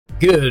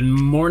Good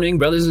morning,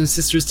 brothers and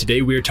sisters.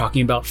 Today we are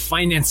talking about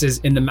finances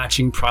in the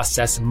matching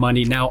process,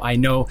 money. Now, I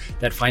know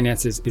that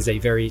finances is a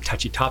very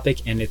touchy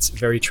topic and it's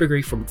very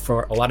triggering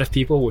for a lot of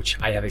people, which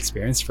I have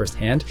experienced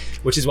firsthand,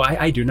 which is why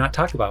I do not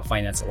talk about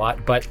finance a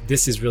lot, but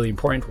this is really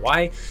important.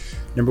 Why?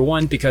 Number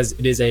one, because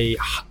it is a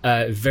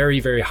very,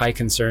 very high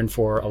concern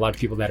for a lot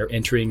of people that are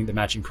entering the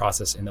matching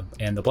process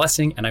and the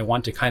blessing. And I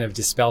want to kind of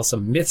dispel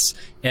some myths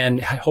and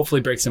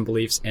hopefully break some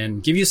beliefs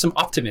and give you some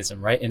optimism,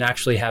 right? And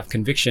actually have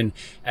conviction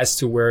as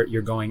to where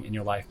you're going in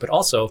your life. But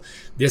also,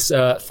 this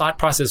thought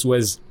process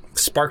was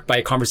sparked by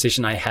a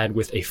conversation I had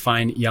with a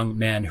fine young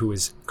man who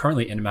is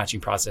currently in a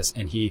matching process,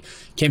 and he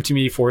came to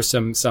me for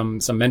some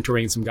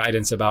mentoring, some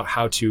guidance about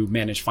how to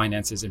manage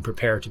finances and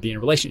prepare to be in a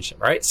relationship.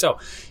 All right. So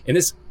in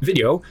this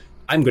video,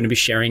 I'm going to be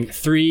sharing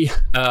three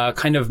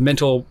kind of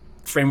mental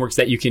frameworks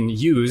that you can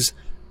use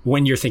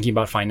when you're thinking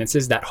about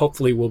finances that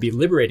hopefully will be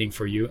liberating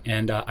for you.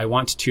 And I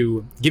want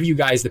to give you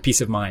guys the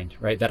peace of mind,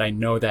 right? That I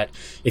know that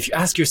if you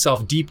ask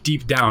yourself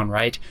deep down,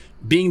 right,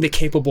 being the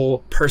capable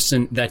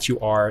person that you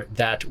are,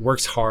 that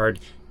works hard,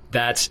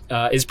 that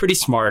is pretty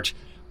smart,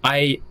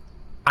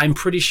 I'm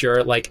pretty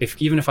sure,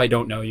 like, even if I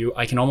don't know you,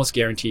 I can almost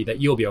guarantee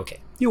that you'll be okay.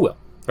 You will,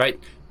 right?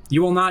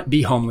 You will not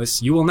be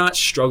homeless. You will not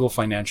struggle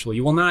financially.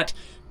 You will not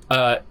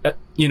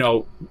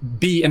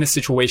be in a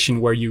situation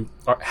where you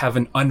have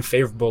an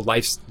unfavorable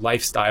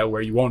lifestyle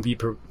where you won't be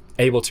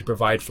able to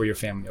provide for your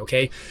family,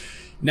 okay?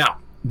 Now,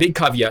 big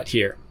caveat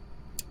here.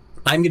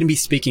 I'm going to be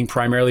speaking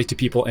primarily to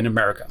people in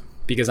America,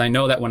 because I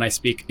know that when I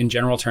speak in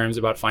general terms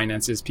about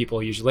finances, people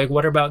are usually like,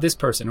 what about this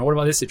person? Or what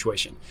about this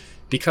situation?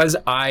 Because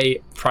I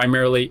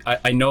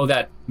know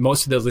that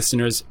most of the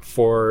listeners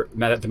for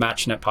the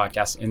MatchNet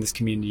podcast in this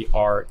community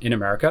are in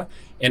America.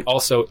 And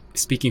also,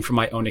 speaking from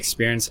my own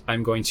experience,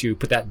 I'm going to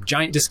put that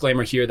giant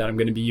disclaimer here that I'm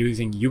going to be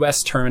using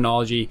US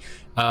terminology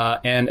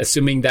and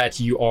assuming that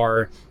you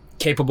are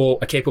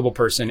a capable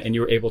person and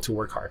you're able to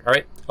work hard. All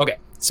right. Okay.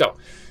 So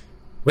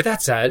with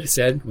that said,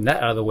 with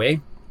that out of the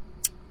way,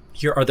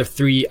 here are the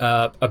three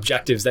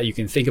objectives that you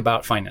can think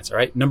about finance. All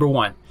right. Number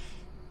one,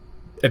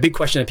 a big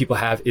question that people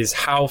have is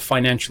how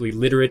financially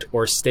literate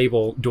or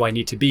stable do I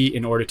need to be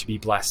in order to be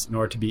blessed, in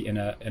order to be in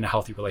a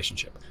healthy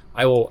relationship?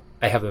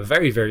 I have a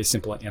very, very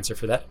simple answer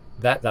for that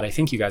I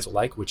think you guys will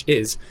like, which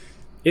is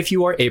if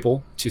you are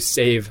able to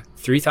save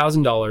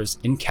 $3,000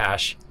 in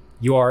cash,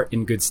 you are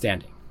in good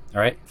standing. All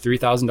right.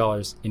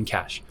 $3,000 in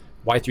cash.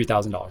 Why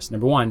 $3,000?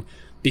 Number one,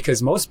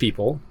 because most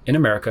people in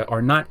America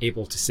are not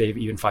able to save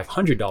even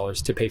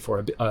 $500 to pay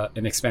for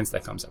an expense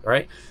that comes up, all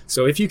right?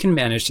 So if you can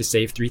manage to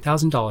save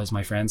 $3,000,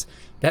 my friends,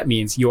 that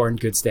means you are in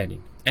good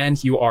standing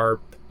and you are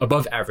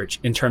above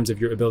average in terms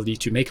of your ability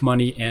to make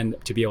money and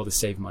to be able to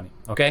save money,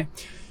 okay?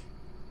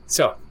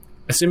 So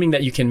assuming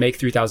that you can make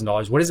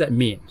 $3,000, what does that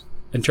mean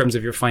in terms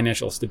of your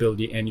financial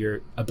stability and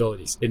your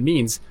abilities? It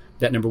means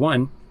that number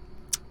one,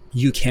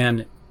 you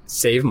can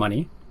save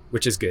money,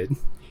 which is good.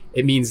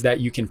 It means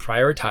that you can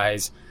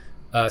prioritize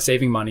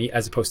saving money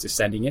as opposed to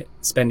spending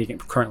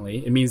it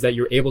currently. It means that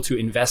you're able to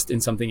invest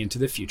in something into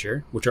the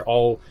future, which are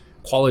all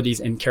qualities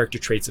and character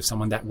traits of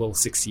someone that will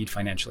succeed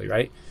financially,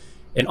 right?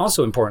 And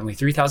also importantly,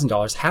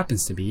 $3,000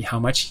 happens to be how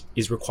much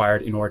is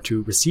required in order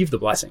to receive the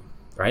blessing,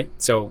 right?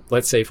 So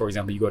let's say, for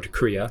example, you go to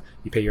Korea,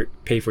 you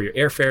pay for your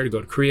airfare to go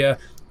to Korea,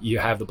 you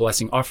have the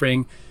blessing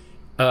offering,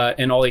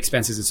 and all the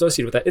expenses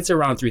associated with that. It's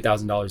around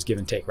 $3,000 give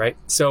and take, right?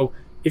 So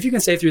if you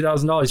can save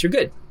 $3,000, you're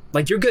good.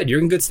 Like you're good, you're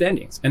in good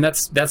standings. And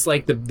that's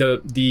like the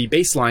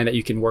baseline that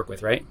you can work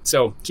with, right?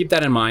 So keep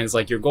that in mind. It's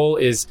like your goal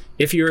is,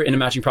 if you're in a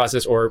matching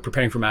process or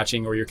preparing for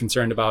matching, or you're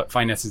concerned about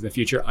finances in the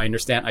future, I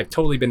understand. I've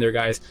totally been there,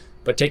 guys,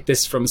 but take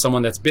this from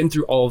someone that's been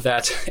through all of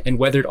that and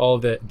weathered all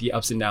of the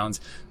ups and downs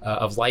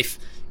of life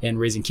and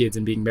raising kids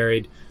and being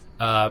married.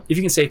 If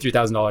you can save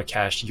 $3,000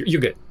 cash,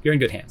 you're good. You're in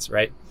good hands,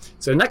 right?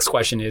 So the next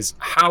question is,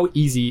 how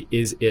easy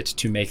is it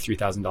to make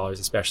 $3,000,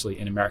 especially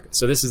in America?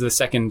 So this is the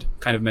second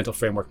kind of mental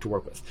framework to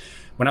work with.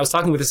 When I was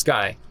talking with this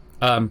guy,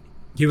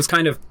 he was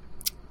kind of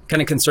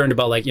concerned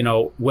about, like,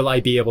 will I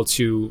be able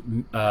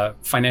to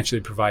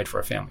financially provide for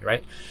a family,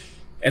 right?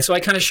 And so I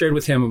kind of shared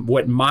with him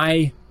what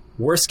my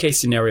worst case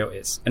scenario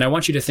is. And I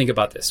want you to think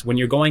about this. When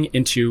you're going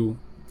into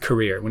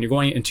career, when you're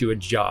going into a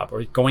job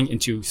or going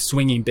into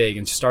swinging big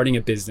and starting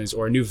a business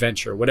or a new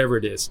venture, whatever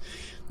it is,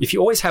 if you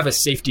always have a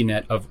safety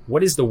net of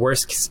what is the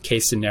worst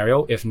case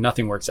scenario if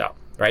nothing works out,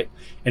 right?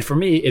 And for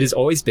me, it has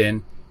always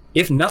been,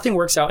 if nothing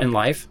works out in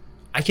life,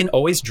 I can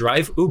always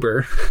drive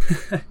Uber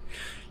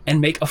and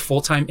make a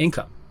full-time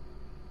income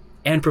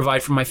and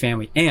provide for my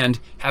family and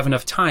have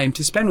enough time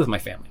to spend with my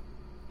family.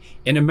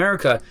 In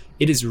America,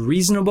 it is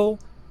reasonable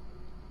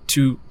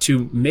to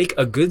make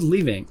a good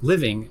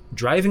living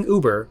driving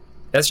Uber.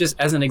 That's just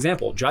as an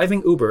example,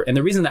 driving Uber. And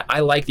the reason that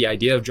I like the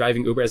idea of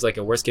driving Uber as like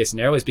a worst case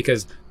scenario is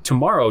because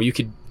tomorrow you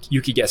could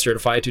get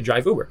certified to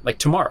drive Uber, like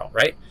tomorrow,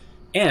 right?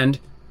 And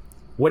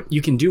what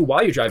you can do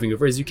while you're driving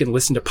Uber is you can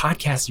listen to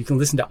podcasts, you can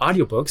listen to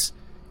audiobooks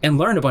and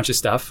learn a bunch of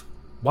stuff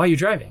while you're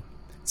driving.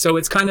 So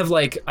it's kind of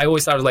like, I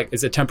always thought of like,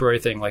 it's a temporary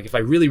thing. Like if I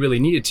really, really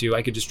needed to,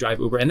 I could just drive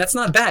Uber. And that's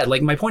not bad.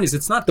 Like my point is,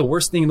 it's not the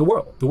worst thing in the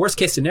world. The worst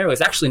case scenario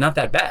is actually not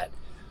that bad,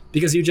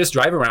 because you just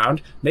drive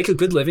around, make a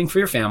good living for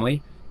your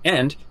family,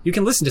 and you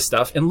can listen to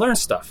stuff and learn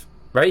stuff,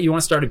 right? You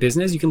want to start a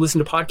business, you can listen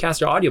to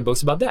podcasts or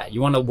audiobooks about that.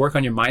 You want to work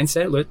on your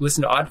mindset,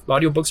 listen to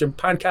audiobooks or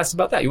podcasts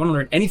about that. You want to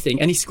learn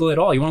anything, any skill at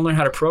all. You want to learn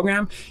how to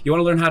program, you want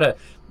to learn how to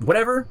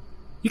whatever,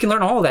 you can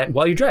learn all of that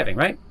while you're driving,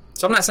 right?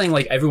 So I'm not saying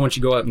like everyone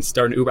should go out and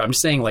start an Uber. I'm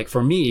just saying like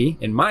for me,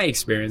 in my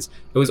experience,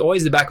 it was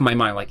always the back of my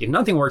mind. Like if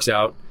nothing works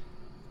out,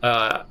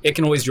 it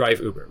can always drive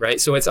Uber, right?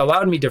 So it's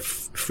allowed me to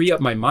free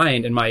up my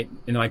mind and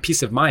my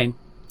peace of mind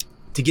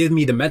to give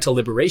me the mental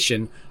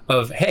liberation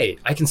of, hey,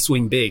 I can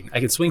swing big. I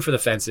can swing for the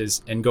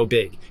fences and go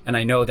big. And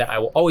I know that I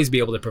will always be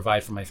able to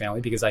provide for my family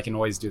because I can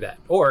always do that.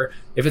 Or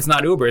if it's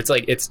not Uber, it's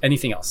like, it's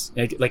anything else.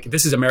 Like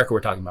this is America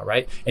we're talking about,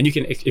 right? And you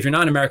can, if you're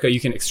not in America, you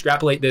can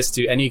extrapolate this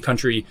to any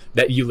country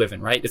that you live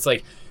in, right? It's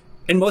like,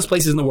 in most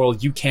places in the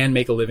world, you can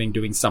make a living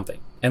doing something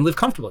and live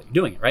comfortably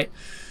doing it, right?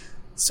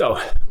 So,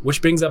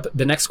 which brings up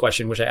the next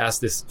question, which I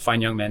asked this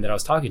fine young man that I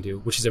was talking to,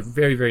 which is a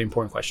very, very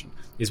important question,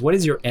 is what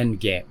is your end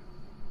game?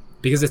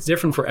 Because it's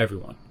different for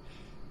everyone.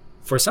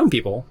 For some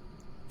people,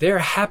 they're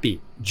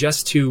happy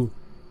just to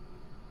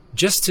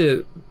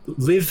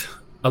live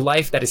a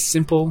life that is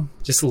simple,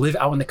 just to live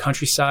out in the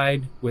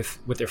countryside with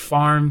their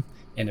farm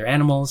and their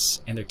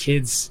animals and their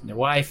kids and their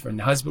wife and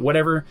their husband,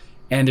 whatever,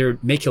 and they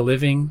make a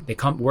living. They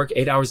come work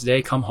 8 hours a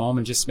day, come home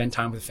and just spend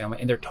time with the family,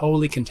 and they're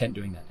totally content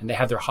doing that. And they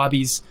have their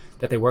hobbies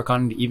that they work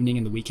on in the evening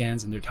and the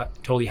weekends, and they're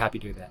totally happy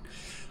doing that.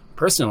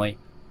 Personally,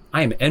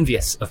 I am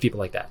envious of people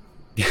like that.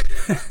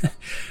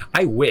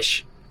 I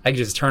wish I could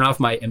just turn off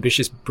my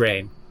ambitious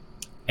brain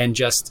and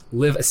just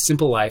live a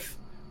simple life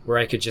where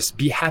I could just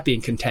be happy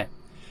and content.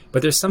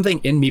 But there's something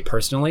in me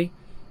personally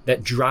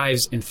that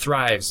drives and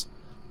thrives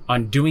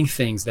on doing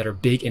things that are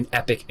big and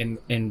epic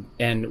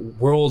and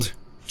world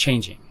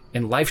changing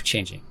and life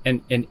changing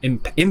and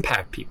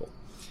impact people.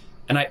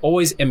 And I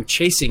always am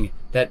chasing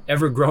that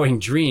ever growing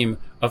dream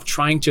of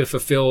trying to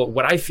fulfill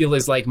what I feel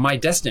is like my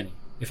destiny,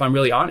 if I'm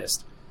really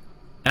honest.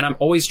 And I'm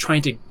always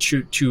trying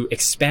to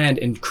expand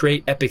and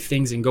create epic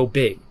things and go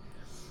big.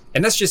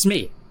 And that's just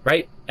me,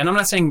 right? And I'm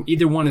not saying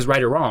either one is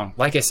right or wrong.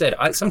 Like I said,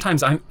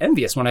 sometimes I'm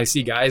envious when I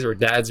see guys or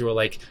dads who are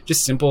like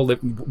just simple,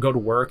 go to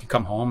work and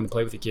come home and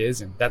play with the kids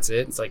and that's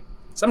it. It's like,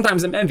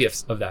 sometimes I'm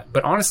envious of that.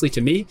 But honestly,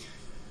 to me,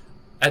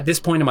 at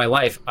this point in my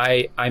life,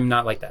 I'm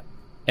not like that.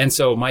 And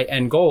so my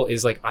end goal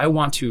is like, I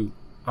want to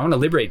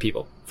liberate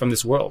people from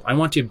this world. I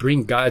want to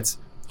bring God's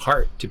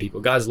heart to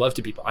people, God's love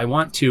to people. I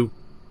want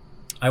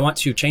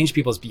to change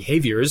people's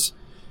behaviors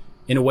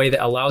in a way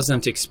that allows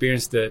them to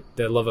experience the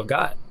love of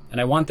God. And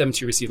I want them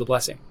to receive the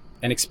blessing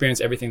and experience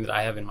everything that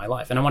I have in my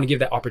life. And I want to give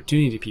that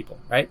opportunity to people,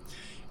 right?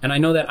 And I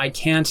know that I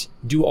can't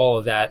do all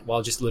of that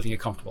while just living a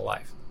comfortable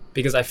life,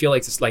 because I feel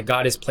like it's like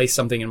God has placed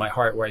something in my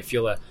heart where I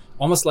feel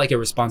almost like a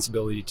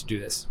responsibility to do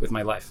this with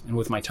my life and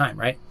with my time,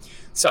 right?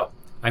 So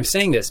I'm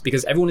saying this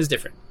because everyone is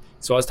different.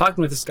 So I was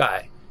talking with this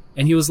guy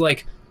and he was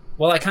like,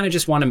 well, I kind of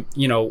just want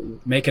to,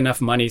 make enough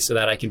money so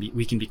that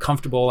we can be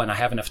comfortable and I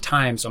have enough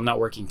time so I'm not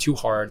working too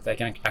hard that I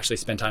can actually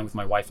spend time with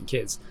my wife and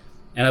kids.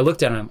 And I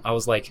looked at him, I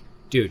was like,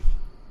 dude,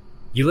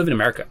 you live in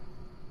America.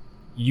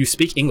 You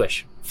speak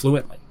English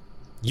fluently.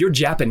 You're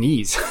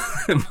Japanese,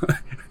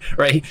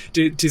 right?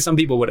 To some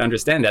people would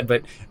understand that,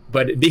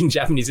 but being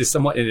Japanese is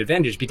somewhat an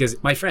advantage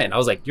because my friend, I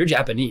was like, you're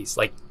Japanese.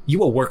 Like you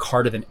will work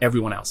harder than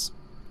everyone else.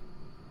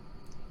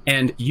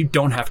 And you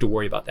don't have to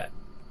worry about that.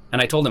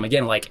 And I told him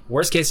again, like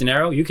worst case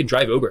scenario, you can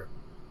drive Uber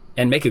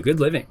and make a good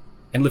living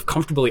and live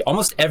comfortably.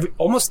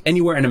 Almost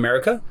anywhere in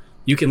America,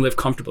 you can live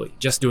comfortably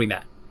just doing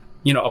that.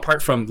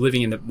 Apart from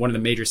living in one of the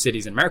major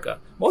cities in America,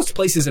 most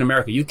places in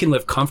America, you can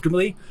live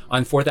comfortably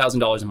on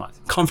 $4,000 a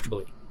month.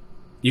 Comfortably.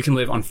 You can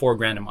live on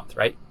 $4,000 a month,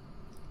 right?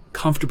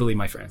 Comfortably,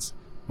 my friends.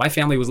 My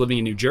family was living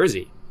in New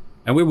Jersey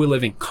and we were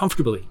living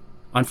comfortably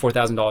on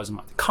 $4,000 a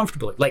month.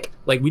 Comfortably. Like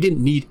we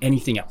didn't need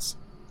anything else.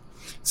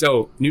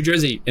 So New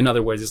Jersey, in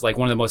other words, is like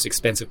one of the most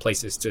expensive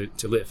places to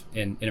live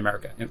in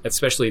America, and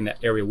especially in that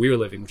area we were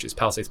living, which is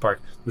Palisades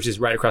Park, which is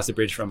right across the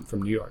bridge from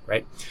New York,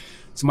 right?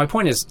 So my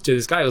point is to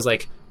this guy, I was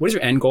like, what is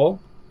your end goal?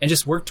 And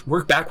just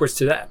work backwards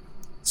to that.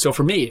 So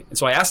for me, and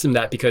so I asked him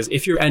that because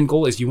if your end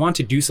goal is you want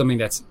to do something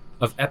that's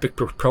of epic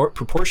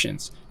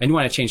proportions and you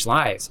want to change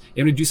lives,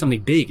 you want to do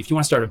something big, if you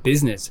want to start a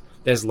business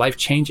that is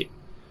life-changing,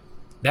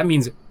 that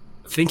means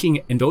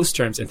thinking in those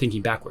terms and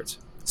thinking backwards.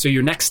 So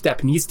your next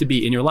step needs to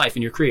be in your life,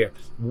 in your career.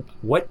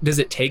 What does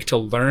it take to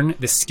learn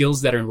the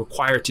skills that are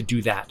required to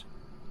do that?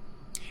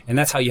 And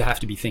that's how you have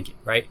to be thinking,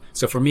 right?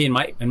 So for me, in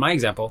my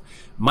example,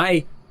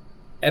 my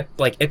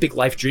epic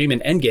life dream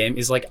and end game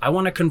is like, I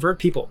want to convert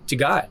people to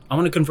God. I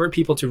want to convert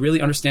people to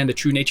really understand the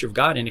true nature of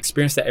God and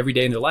experience that every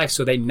day in their life,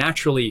 so they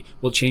naturally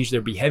will change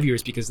their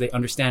behaviors because they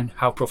understand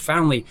how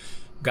profoundly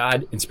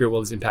God and spirit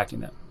world is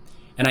impacting them.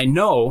 And I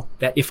know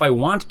that if I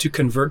want to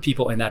convert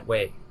people in that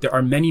way, there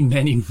are many,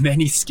 many,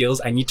 many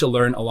skills I need to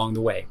learn along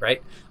the way,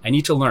 right? I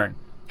need to learn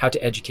how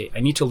to educate. I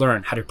need to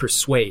learn how to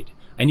persuade.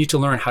 I need to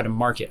learn how to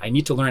market. I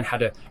need to learn how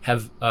to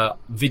have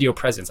video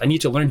presence. I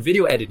need to learn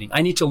video editing.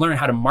 I need to learn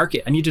how to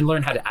market. I need to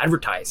learn how to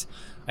advertise.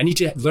 I need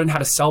to learn how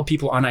to sell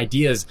people on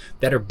ideas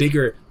that are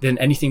bigger than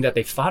anything that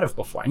they've thought of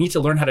before. I need to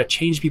learn how to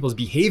change people's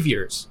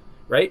behaviors,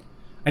 right?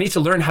 I need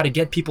to learn how to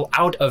get people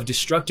out of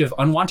destructive,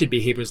 unwanted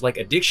behaviors like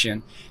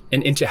addiction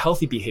and into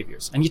healthy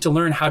behaviors. I need to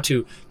learn how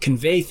to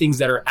convey things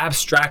that are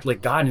abstract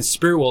like God and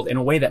spirit world in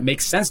a way that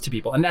makes sense to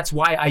people. And that's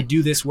why I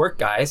do this work,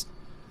 guys.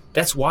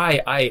 That's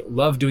why I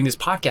love doing this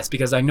podcast,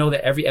 because I know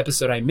that every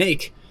episode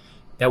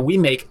that we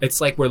make, it's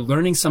like we're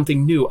learning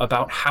something new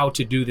about how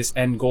to do this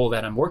end goal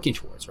that I'm working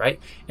towards, right?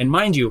 And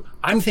mind you,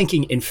 I'm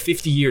thinking in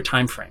 50-year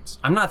timeframes.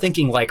 I'm not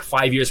thinking like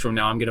 5 years from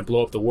now, I'm going to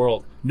blow up the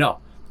world. No.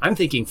 I'm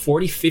thinking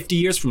 40, 50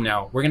 years from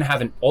now, we're going to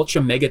have an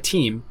ultra mega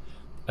team,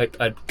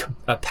 a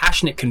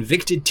passionate,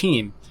 convicted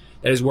team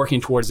that is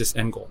working towards this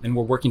end goal. And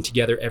we're working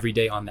together every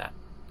day on that.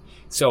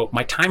 So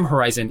my time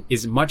horizon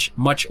is much,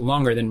 much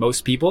longer than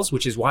most people's,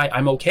 which is why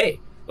I'm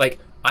okay. Like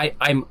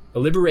I'm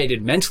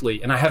liberated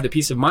mentally, and I have the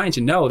peace of mind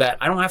to know that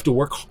I don't have to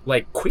work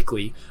like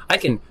quickly. I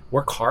can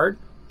work hard,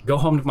 go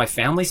home with my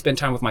family, spend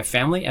time with my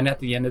family. And at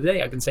the end of the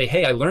day, I can say,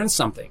 hey, I learned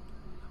something.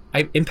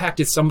 I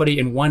impacted somebody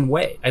in one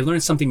way. I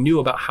learned something new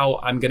about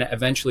how I'm going to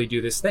eventually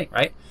do this thing,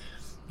 right?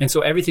 And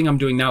so everything I'm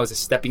doing now is a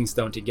stepping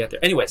stone to get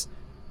there. Anyways,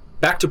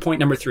 back to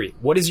point number 3.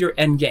 What is your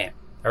end game?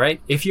 All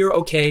right. If you're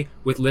okay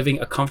with living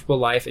a comfortable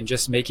life and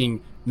just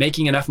making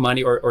enough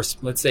money, or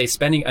let's say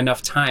spending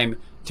enough time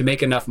to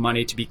make enough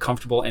money to be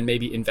comfortable and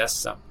maybe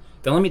invest some,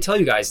 then let me tell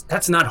you guys,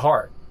 that's not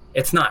hard.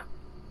 It's not.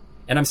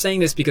 And I'm saying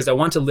this because I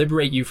want to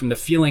liberate you from the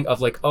feeling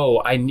of like,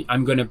 oh, I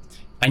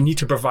need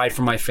to provide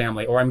for my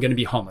family, or I'm going to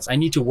be homeless. I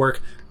need to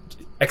work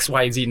X,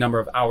 Y, Z number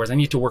of hours. I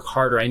need to work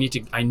harder. I need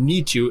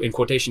to, in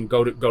quotation,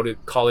 go to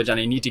college, and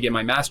I need to get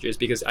my master's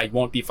because I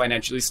won't be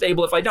financially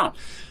stable if I don't.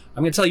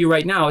 I'm going to tell you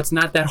right now, it's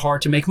not that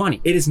hard to make money.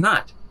 It is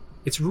not.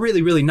 It's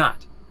really, really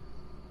not.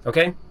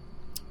 Okay?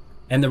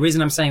 And the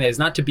reason I'm saying that is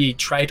not to be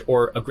trite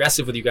or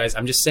aggressive with you guys.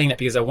 I'm just saying that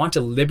because I want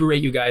to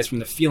liberate you guys from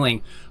the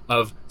feeling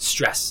of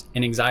stress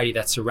and anxiety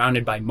that's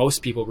surrounded by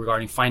most people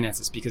regarding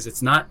finances, because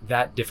it's not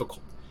that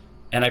difficult.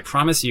 And I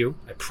promise you,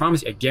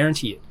 I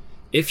guarantee it,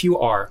 if you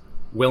are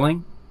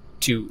willing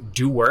to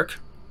do work,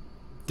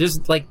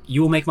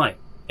 you will make money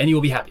and you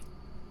will be happy.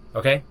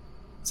 Okay?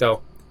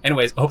 So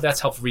anyways, I hope that's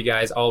helpful for you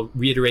guys. I'll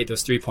reiterate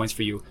those 3 points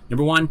for you.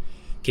 Number 1,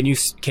 can you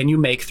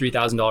make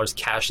 $3,000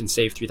 cash and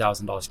save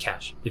 $3,000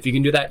 cash? If you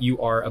can do that,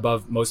 you are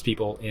above most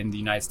people in the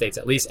United States,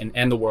 at least,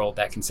 and the world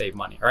that can save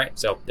money. All right.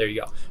 So there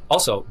you go.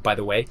 Also, by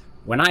the way,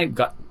 when I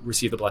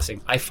received the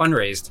blessing, I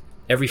fundraised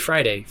every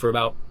Friday for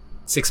about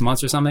 6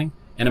 months or something.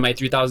 And I made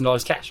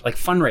 $3,000 cash, like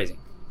fundraising,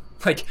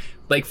 like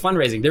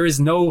fundraising. There is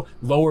no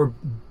lower,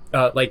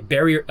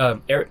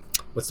 barrier,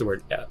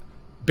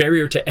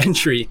 barrier to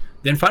entry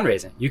than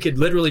fundraising. You could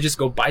literally just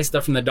go buy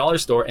stuff from the dollar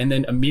store and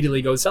then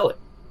immediately go sell it,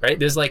 right?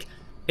 There's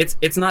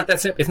it's not that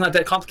simple. It's not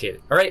that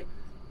complicated. All right.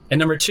 And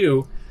number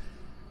 2,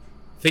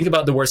 think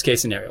about the worst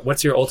case scenario.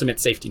 What's your ultimate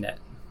safety net?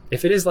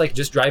 If it is like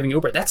just driving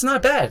Uber, that's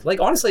not bad. Like,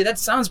 honestly, that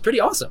sounds pretty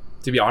awesome,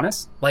 to be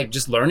honest. Like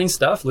just learning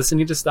stuff,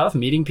 listening to stuff,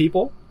 meeting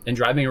people, and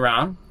driving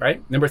around,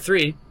 right? Number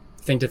 3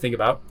 thing to think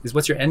about is,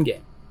 what's your end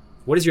game?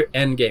 What is your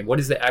end game? What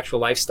is the actual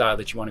lifestyle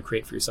that you want to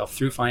create for yourself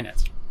through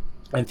finance?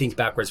 And think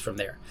backwards from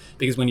there.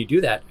 Because when you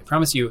do that, I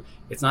promise you,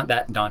 it's not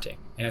that daunting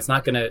and it's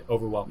not going to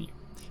overwhelm you.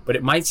 But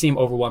it might seem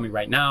overwhelming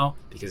right now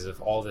because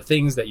of all the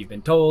things that you've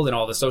been told and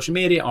all the social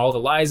media, and all the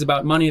lies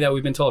about money that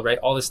we've been told, right?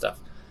 All this stuff.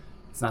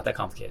 It's not that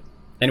complicated.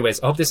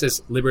 Anyways, I hope this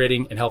is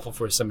liberating and helpful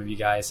for some of you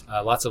guys.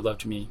 Lots of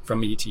love from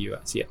me to you.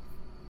 See ya.